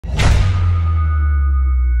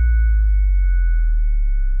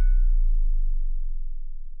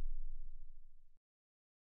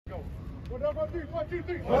One, two,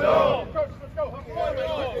 three. Go. Coach, let's go.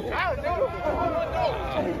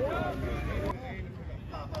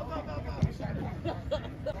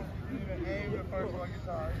 Aim the first one you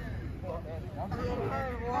tired.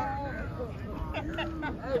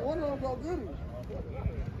 Hey, one of them go get him.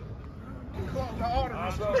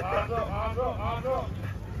 Eyes up.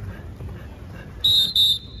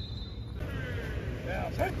 Now,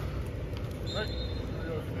 take.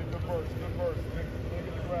 Good burst. Look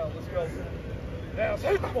at the ground. Let's go. Now,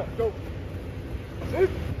 take. Come on, go. Take.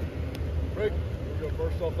 Break. There you go.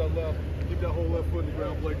 Burst off that left. Keep that whole left foot in the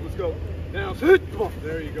ground, Blake. Let's go. Now, hit. Come on.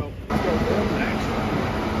 There you go. Let's go. Action.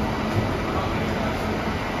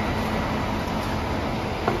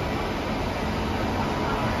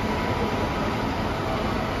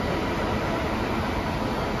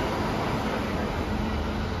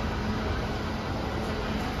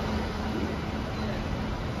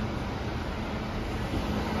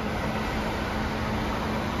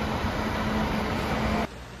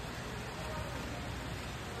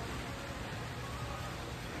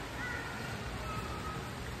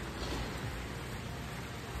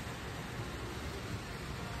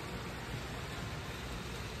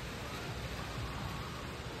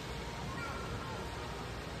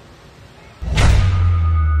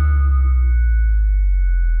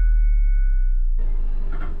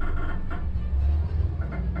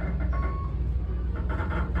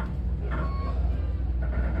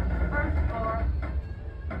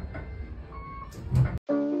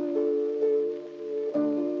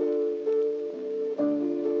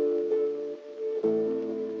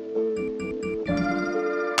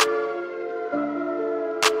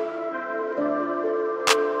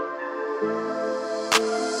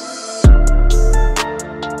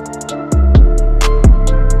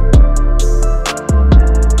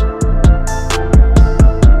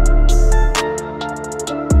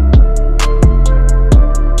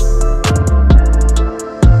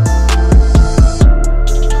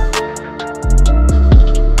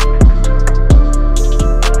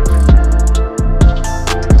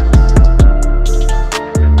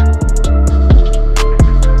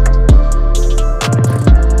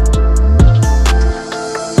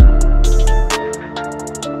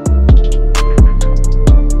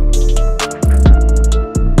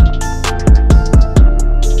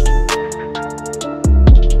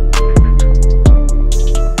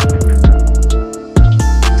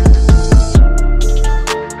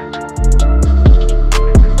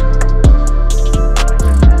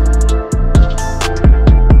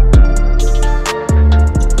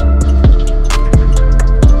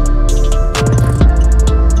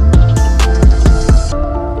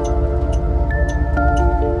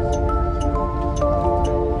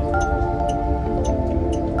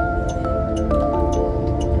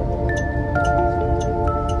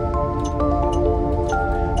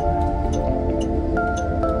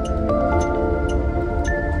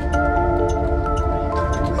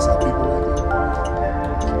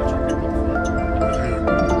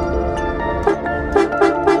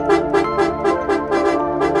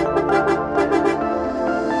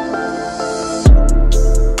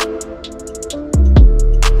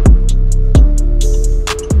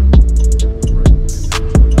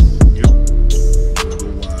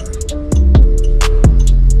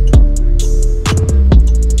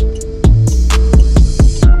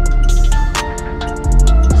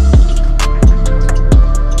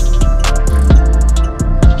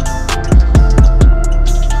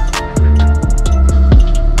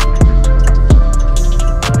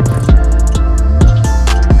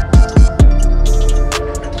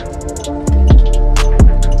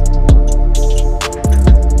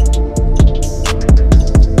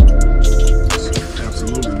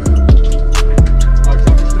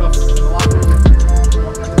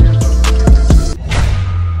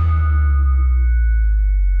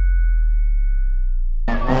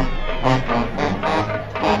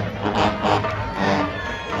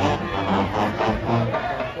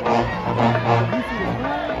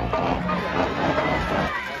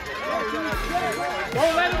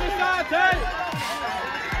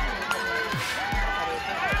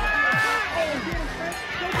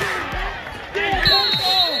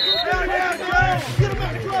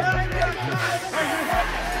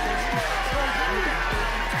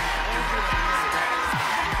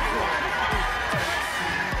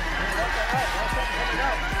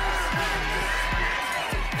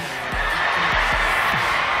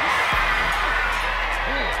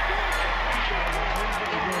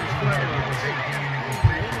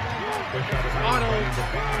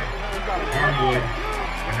 Harwood,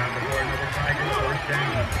 and on the board, number 5 is first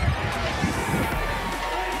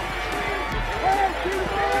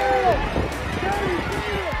down.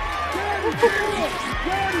 Too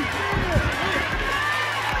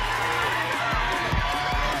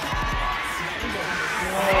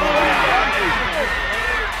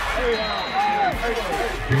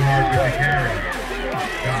hard with the carry.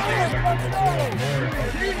 Got made by number 4,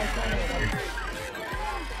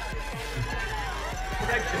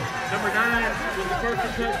 Correction. Number 9 was the first to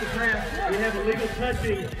touch the pass. We have a legal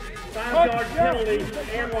touching, 5-yard penalty,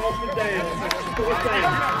 and loss of down. 4th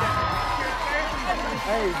down.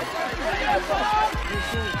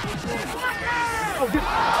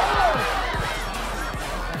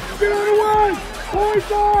 Get out of the way!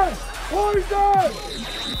 Poise on! Poise on!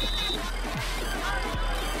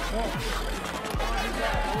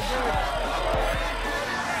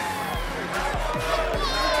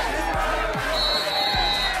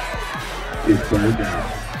 It's third down.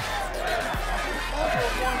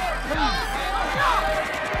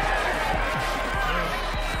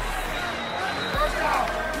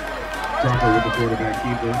 Dropper with the quarterback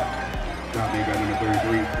keeper. Got made by number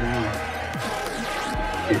 33.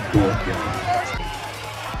 It's 4th down.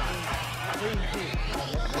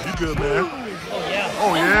 You good, man? Oh, yeah.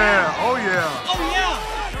 Oh, yeah. Oh, yeah. Oh, yeah.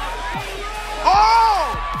 Oh!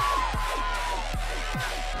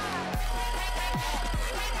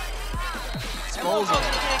 Expose him.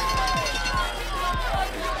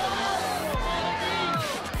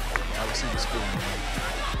 I will see the school, man.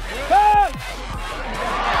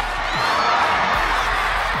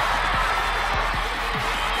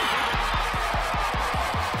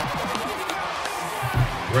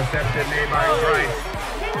 Reception made by Price.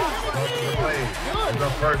 The play is a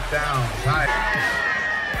first down. Tight.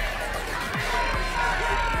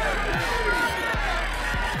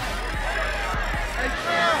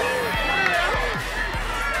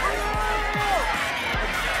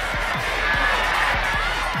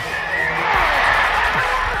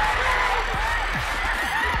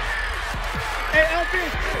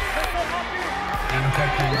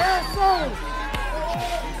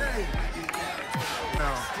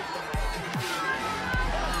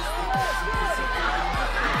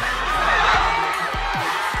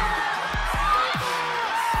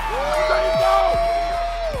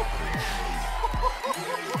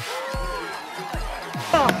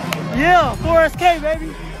 Yeah, 4SK, baby.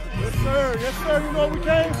 Yes, sir. Yes, sir. You know what we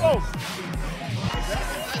came for.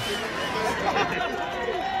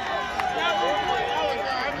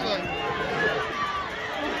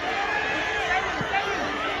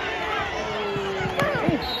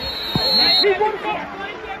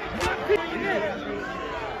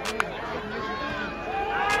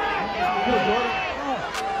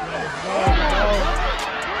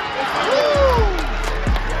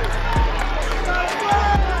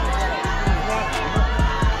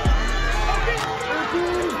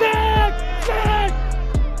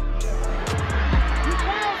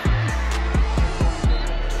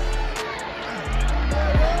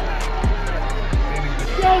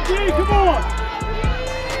 Come on!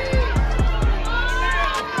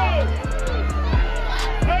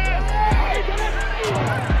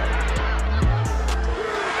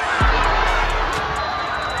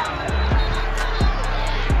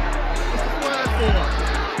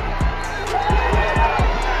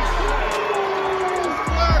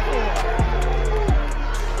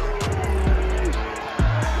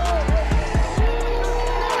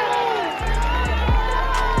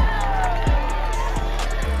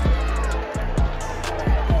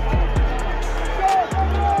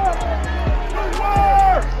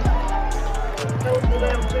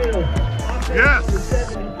 Yes!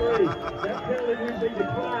 73. That penalty will be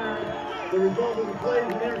declined. The result of the play is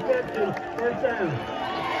an interception. First down.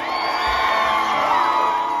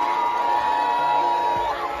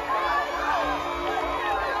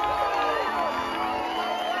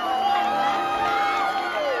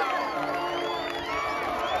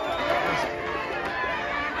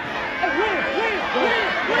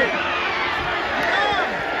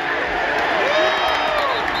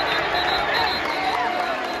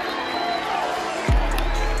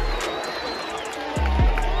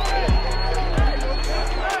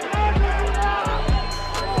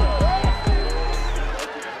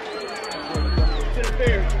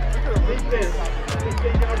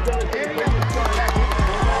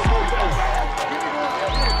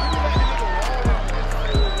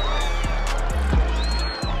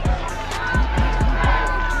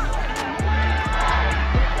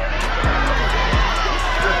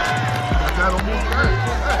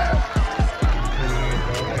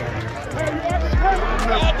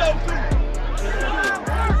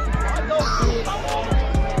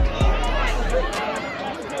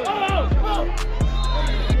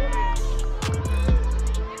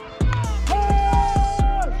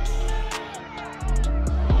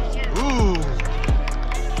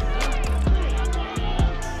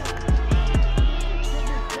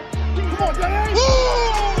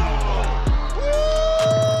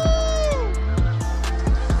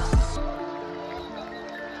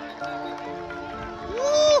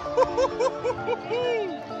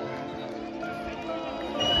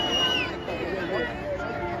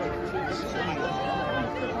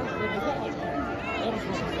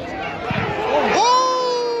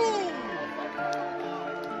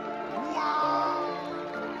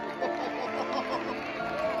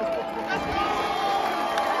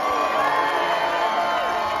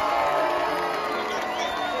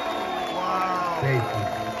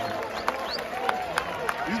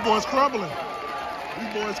 boys crumbling.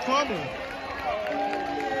 These boys crumbling.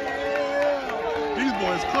 These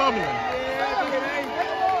boys crumbling.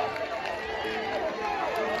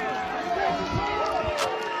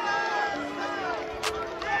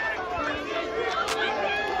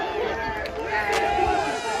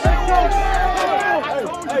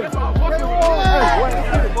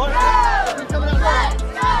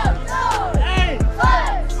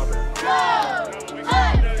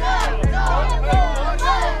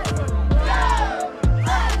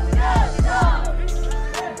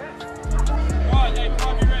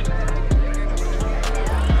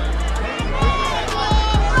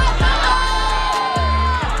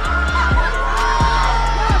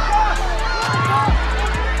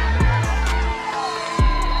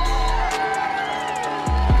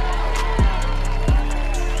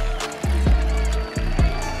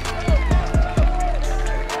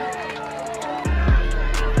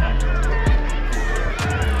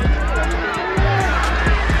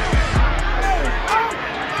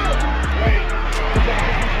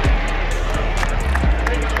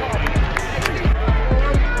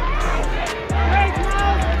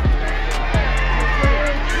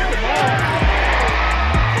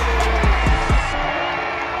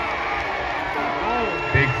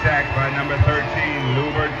 By number 13,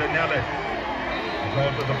 Lubert Danellis.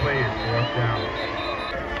 Result of the play is 4th down.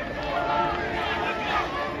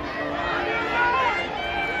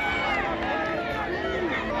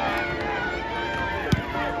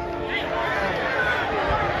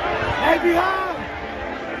 Hey, behind!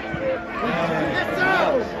 Let's go!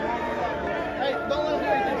 Hey, don't let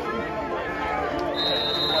him do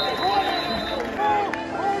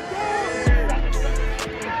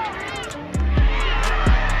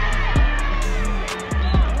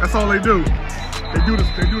That's all they do. They do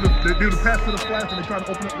the pass to the flash and they try to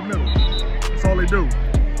open up the middle. That's all they do.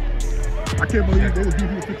 I can't believe they would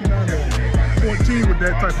give you 59 and 14 with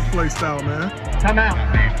that type of play style, man. Timeout.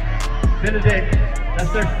 Benedict,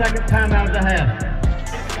 that's their second timeout of the half.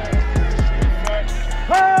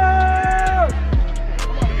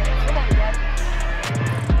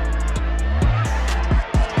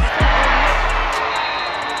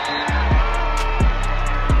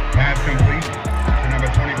 Pass complete to number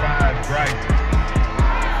 25, Bryce.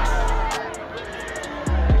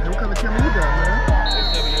 Hey, what kind of camera you got, man?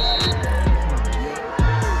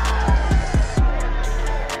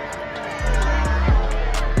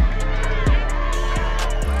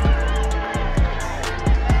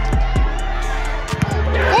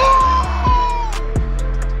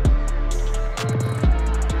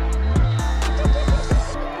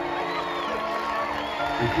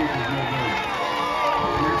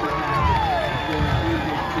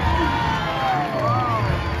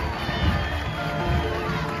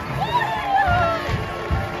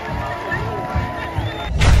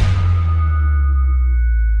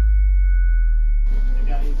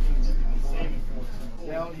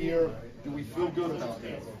 Down here, do we feel good about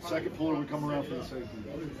that? Second puller, we come around for the safety.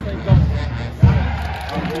 What do you think about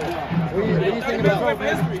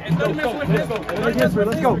history?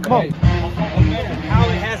 Let's go. Come on. How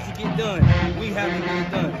it has to get done, we have to get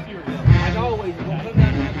it done. Like always, go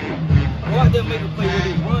out there and make a play with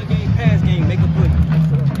it. Run game, pass game, make a play.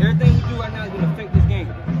 Everything we do right now is going to affect this game.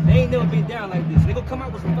 They ain't never been down like this. They going to come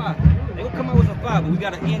out with some fire. They going to come out with some fire, but we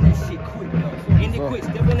got to end this shit quick. End it quick.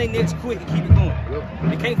 Step on their necks quick and keep it going.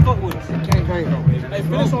 They can't fuck with us. Can't bang it. Hey,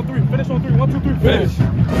 finish on 3. Finish on 3. 1, 2, 3. Finish.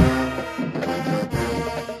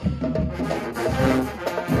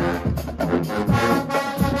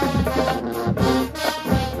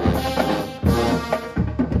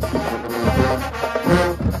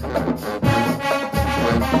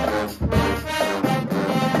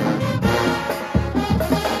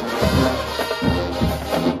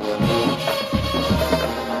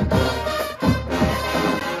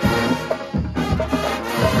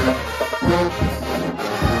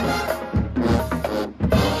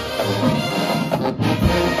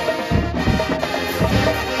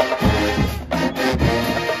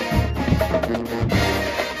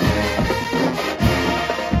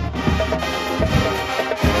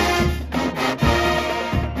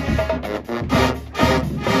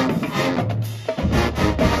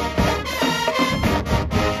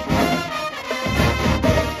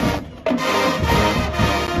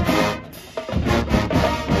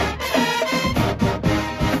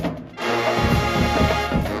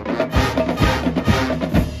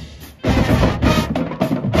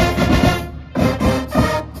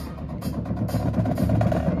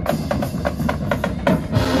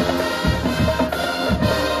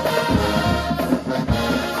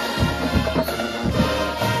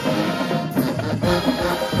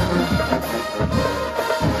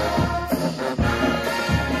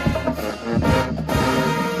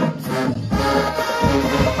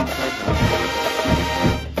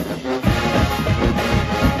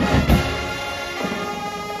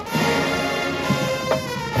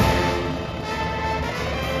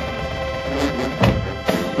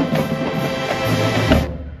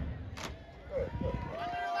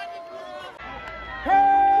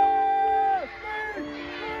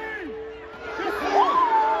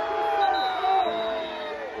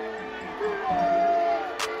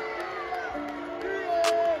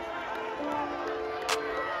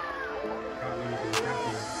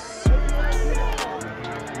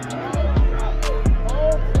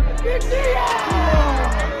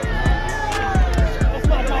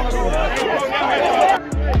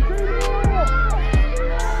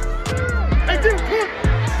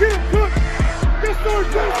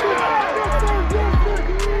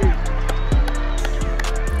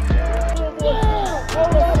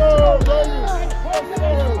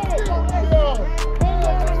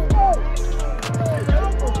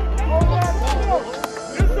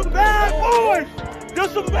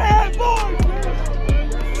 some bad boys.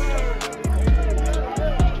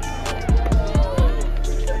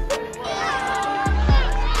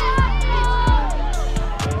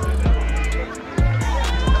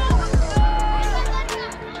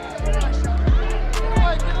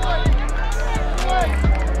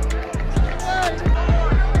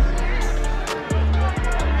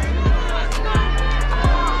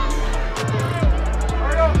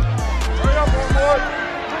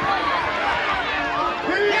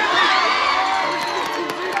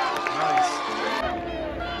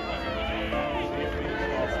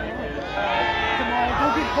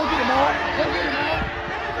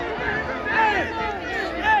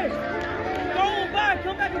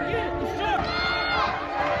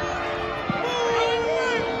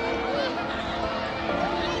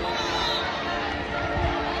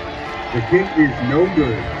 The kick is no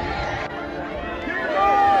good.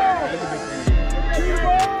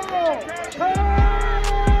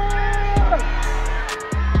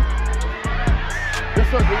 Yes,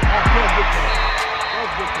 sir. That's good.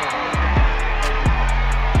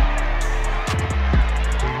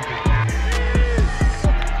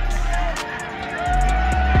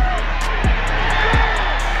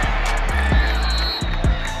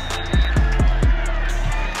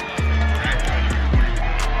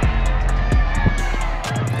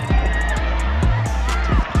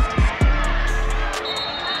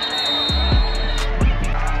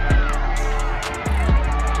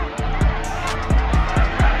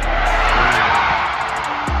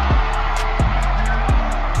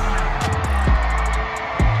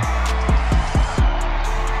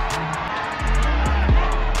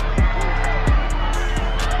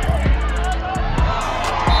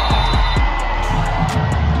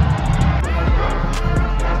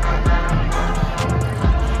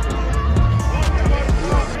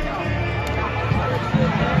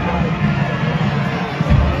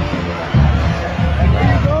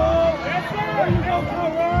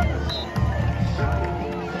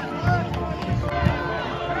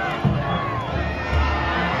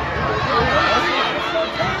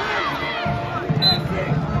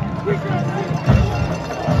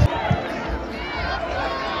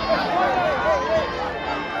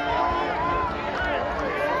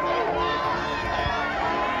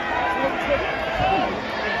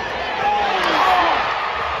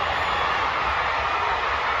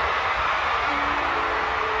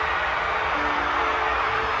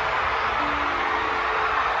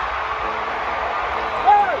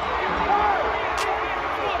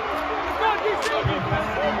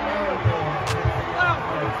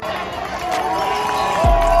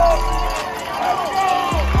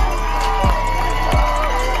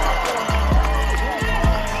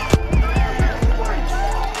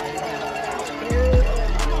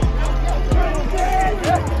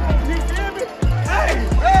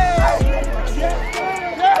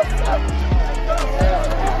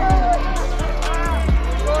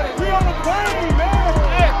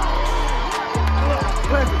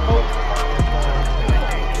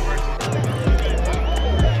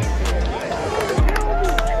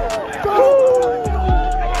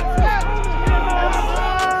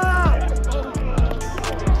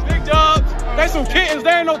 They some kittens.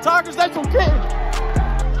 They ain't no talkers. They some kittens.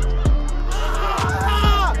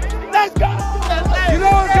 Let's go. You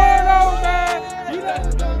know what's going on, man.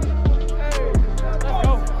 Let's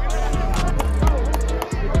go.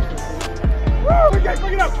 Woo!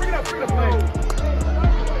 Bring it up, man.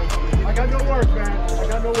 I got no words, man. I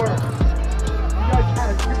got no words.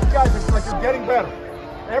 You guys are like, you're getting better.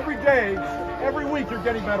 Every day, every week, you're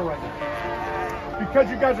getting better right now.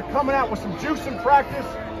 Because you guys are coming out with some juice in practice.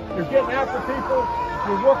 You're getting after people.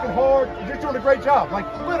 You're working hard. You're just doing a great job. Like,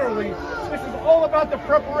 literally, this is all about the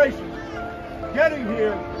preparation. Getting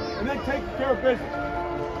here and then taking care of business.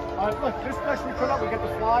 Look, this next week coming up, we get the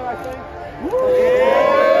fly, I think.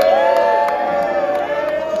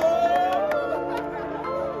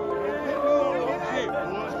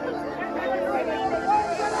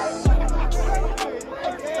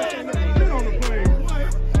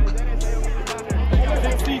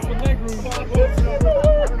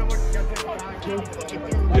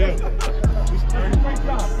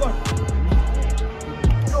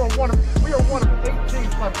 We are one of 8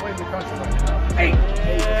 teams left playing the country right now. 8!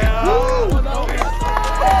 Yeah.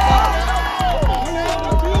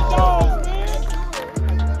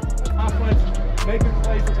 Offense, making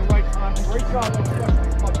plays at the right time. Great job,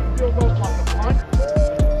 especially blocking field goals, blocking punt.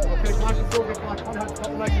 Okay, blocking field goals, blocking punt, has a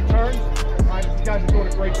couple nice returns. All right, you guys are doing a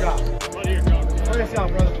great job. Right here, Coach. Play us out,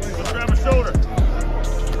 brother. Let's grab a shoulder.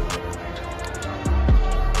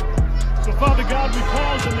 So, Father God, we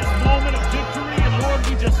pause in this moment of victory, and Lord,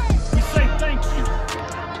 we say thank you.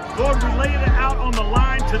 Lord, we laid it out on the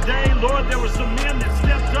line today. Lord, there were some men that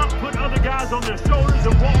stepped up, put other guys on their shoulders,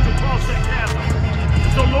 and walked across that chasm.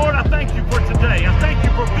 So, Lord, I thank you for today. I thank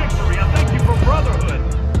you for victory. I thank you for brotherhood.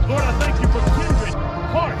 Lord, I thank you for kindred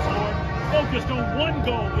hearts, Lord, focused on one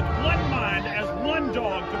goal with one mind as one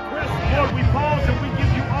dog to press. Lord, we pause and we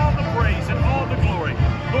give you all the praise and all the glory.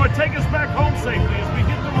 Lord, take us back home safely as we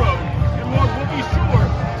hit the road. And Lord, we'll be sure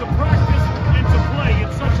to practice and to play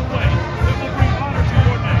in such a way that will bring honor to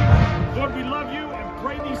your name. Lord, we love you and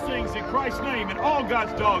pray these things in Christ's name. And all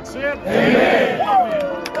God's dogs said, Amen.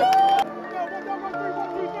 Amen.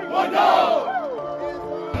 One dog!